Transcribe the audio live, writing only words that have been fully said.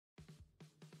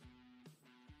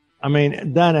I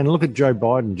mean, that, and look at Joe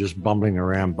Biden just bumbling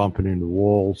around, bumping into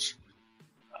walls.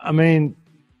 I mean,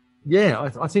 yeah,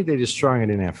 I think they're just throwing it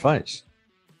in our face.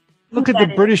 Look at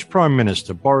the British Prime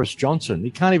Minister, Boris Johnson.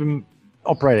 He can't even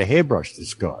operate a hairbrush,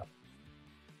 this guy.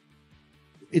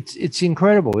 It's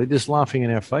incredible. They're just laughing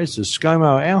in our faces.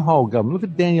 ScoMo, our whole government.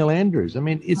 Look at Daniel Andrews. I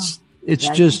mean, it's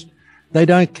just, they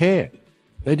don't care.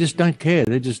 They just don't care.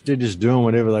 They're just doing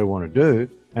whatever they want to do,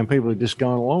 and people are just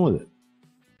going along with it.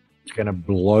 It's going to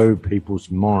blow people's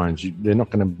minds. They're not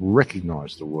going to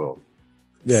recognize the world.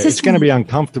 Yeah, it's going to be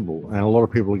uncomfortable, and a lot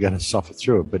of people are going to suffer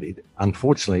through it. But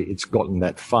unfortunately, it's gotten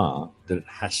that far that it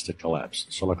has to collapse.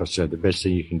 So like I said, the best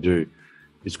thing you can do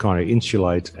is kind of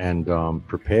insulate and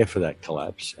prepare for that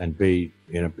collapse and be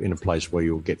in a place where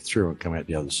you'll get through and come out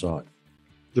the other side.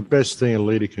 The best thing a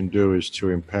leader can do is to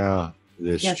empower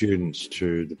their students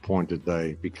to the point that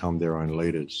they become their own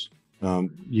leaders.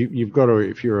 You've got to,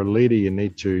 if you're a leader, you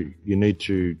need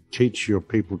to teach your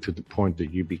people to the point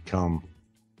that you become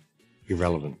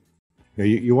irrelevant.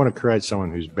 You want to create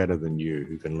someone who's better than you,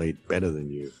 who can lead better than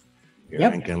you,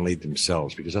 and can lead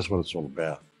themselves, because that's what it's all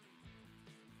about.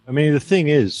 I mean, the thing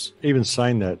is, even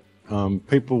saying that,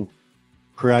 people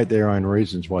create their own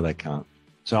reasons why they can't.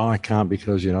 So I can't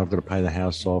because, I've got to pay the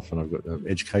house off and I've got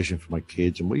education for my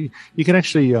kids. And you can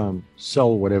actually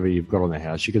sell whatever you've got on the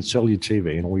house. You could sell your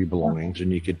TV and all your belongings,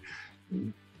 and you could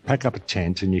pack up a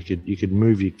tent, and you could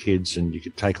move your kids, and you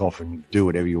could take off and do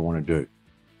whatever you want to do.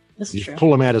 That's you true.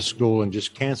 Pull them out of school and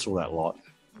just cancel that lot,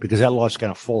 because that life's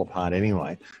going to fall apart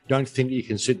anyway. Don't think you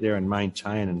can sit there and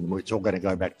maintain and it's all going to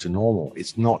go back to normal.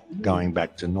 It's not going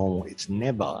back to normal. It's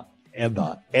never,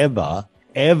 ever, ever,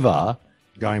 ever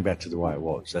going back to the way it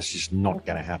was. That's just not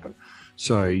going to happen.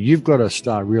 So you've got to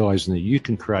start realizing that you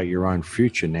can create your own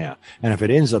future now. And if it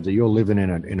ends up that you're living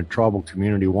in a tribal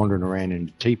community, wandering around in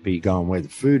a teepee going where the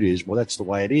food is, well, that's the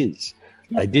way it is.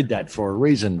 They did that for a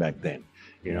reason back then,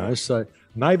 So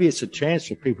maybe it's a chance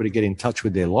for people to get in touch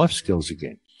with their life skills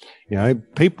again.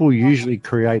 People usually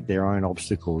create their own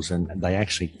obstacles, and they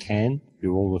actually can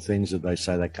do all the things that they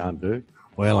say they can't do.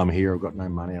 Well, I'm here, I've got no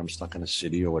money, I'm stuck in a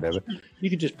city or whatever. You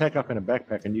could just pack up in a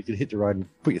backpack and you could hit the road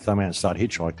and put your thumb out and start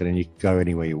hitchhiking, and you can go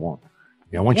anywhere you want.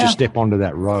 Once you step onto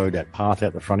that road, that path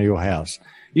out the front of your house,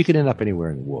 you can end up anywhere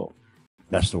in the world.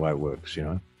 That's the way it works,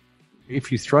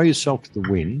 If you throw yourself to the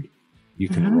wind, you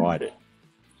can ride it.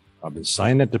 I've been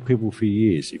saying that to people for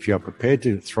years. If you're prepared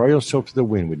to throw yourself to the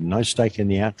wind with no stake in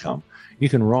the outcome, you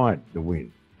can ride the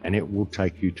wind, and it will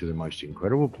take you to the most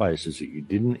incredible places that you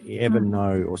didn't ever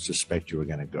know or suspect you were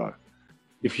going to go.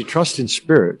 If you trust in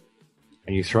spirit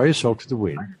and you throw yourself to the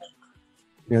wind,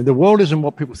 the world isn't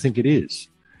what people think it is.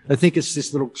 They think it's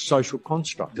this little social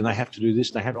construct, and they have to do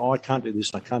this. I can't do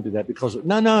this, I can't do that because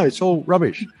no, it's all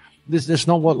rubbish. That's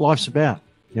not what life's about.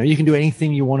 You can do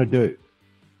anything you want to do.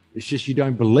 It's just you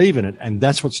don't believe in it, and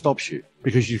that's what stops you,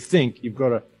 because you think you've got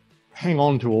to hang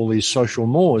on to all these social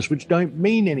mores, which don't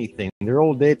mean anything. They're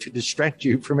all there to distract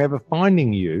you from ever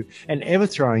finding you and ever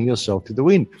throwing yourself to the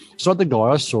wind. It's like the guy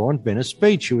I saw on Venice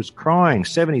Beach who was crying,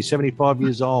 70, 75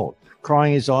 years old,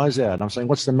 crying his eyes out. And I'm saying,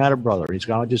 what's the matter, brother? And he's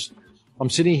going, I'm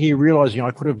sitting here realizing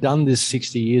I could have done this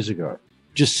 60 years ago,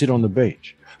 just sit on the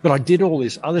beach. But I did all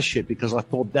this other shit because I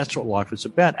thought that's what life was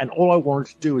about. And all I wanted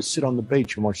to do was sit on the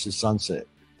beach and watch the sunset.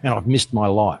 And I've missed my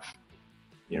life.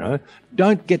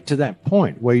 Don't get to that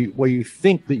point where you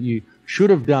think that you should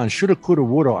have done, shoulda, coulda,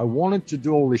 woulda. I wanted to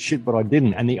do all this shit, but I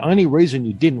didn't. And the only reason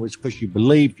you didn't was because you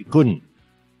believed you couldn't.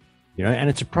 And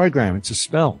it's a program. It's a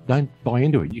spell. Don't buy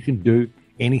into it. You can do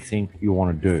anything you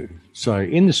want to do. So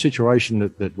in the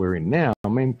situation that we're in now, I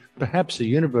mean, perhaps the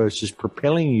universe is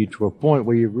propelling you to a point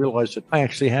where you realize that I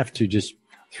actually have to just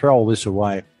throw all this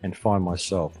away and find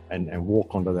myself and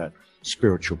walk onto that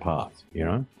spiritual path,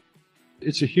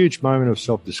 It's a huge moment of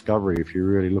self-discovery if you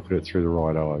really look at it through the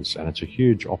right eyes, and it's a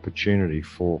huge opportunity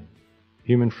for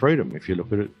human freedom if you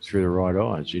look at it through the right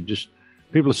eyes.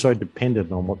 People are so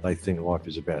dependent on what they think life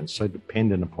is about, and so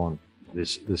dependent upon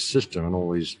this system and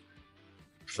all these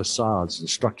facades and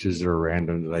structures that are around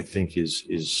them that they think is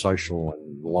social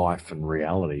and life and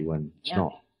reality, when it's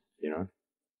not,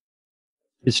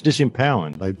 It's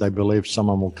disempowering. They believe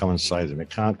someone will come and save them. It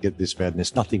can't get this bad, and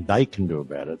there's nothing they can do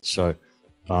about it. So,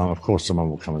 of course, someone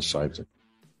will come and save them.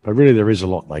 But really, there is a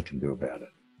lot they can do about it.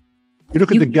 You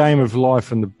look at the game of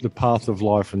life and the path of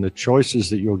life and the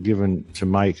choices that you're given to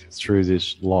make through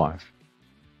this life.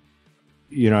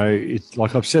 It's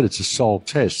like I've said, it's a soul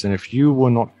test. And if you were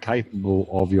not capable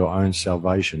of your own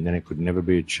salvation, then it could never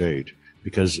be achieved.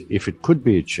 Because if it could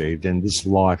be achieved, then this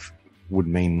life would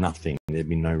mean nothing. There'd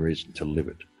be no reason to live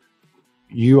it.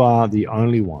 You are the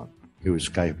only one who is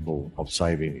capable of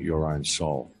saving your own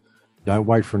soul. Don't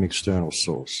wait for an external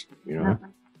source, you know.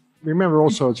 Remember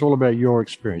also, it's all about your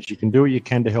experience. You can do what you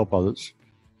can to help others,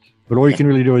 but all you can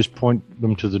really do is point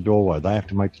them to the doorway. They have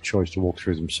to make the choice to walk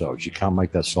through themselves. You can't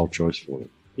make that sole choice for them.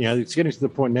 You know, it's getting to the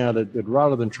point now that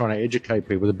rather than trying to educate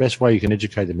people, the best way you can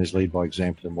educate them is lead by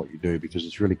example in what you do, because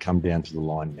it's really come down to the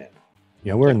line now.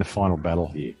 You know, we're in the final battle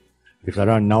here. If they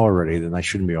don't know already, then they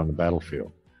shouldn't be on the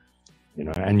battlefield. You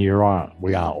know, and you're right,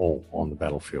 we are all on the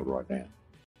battlefield right now.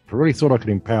 I really thought I could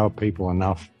empower people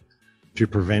enough to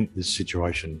prevent this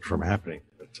situation from happening,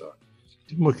 but it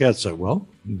didn't work out so well.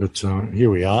 But here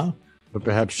we are. But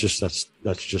perhaps just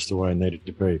that's just the way it needed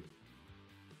to be.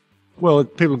 Well,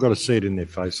 people have got to see it in their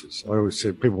faces. I always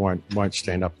said people won't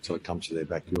stand up until it comes to their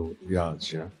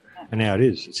backyards, you know. And now it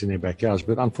is. It's in their backyards.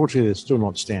 But unfortunately, they're still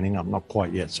not standing up, not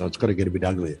quite yet. So it's got to get a bit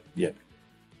uglier yet.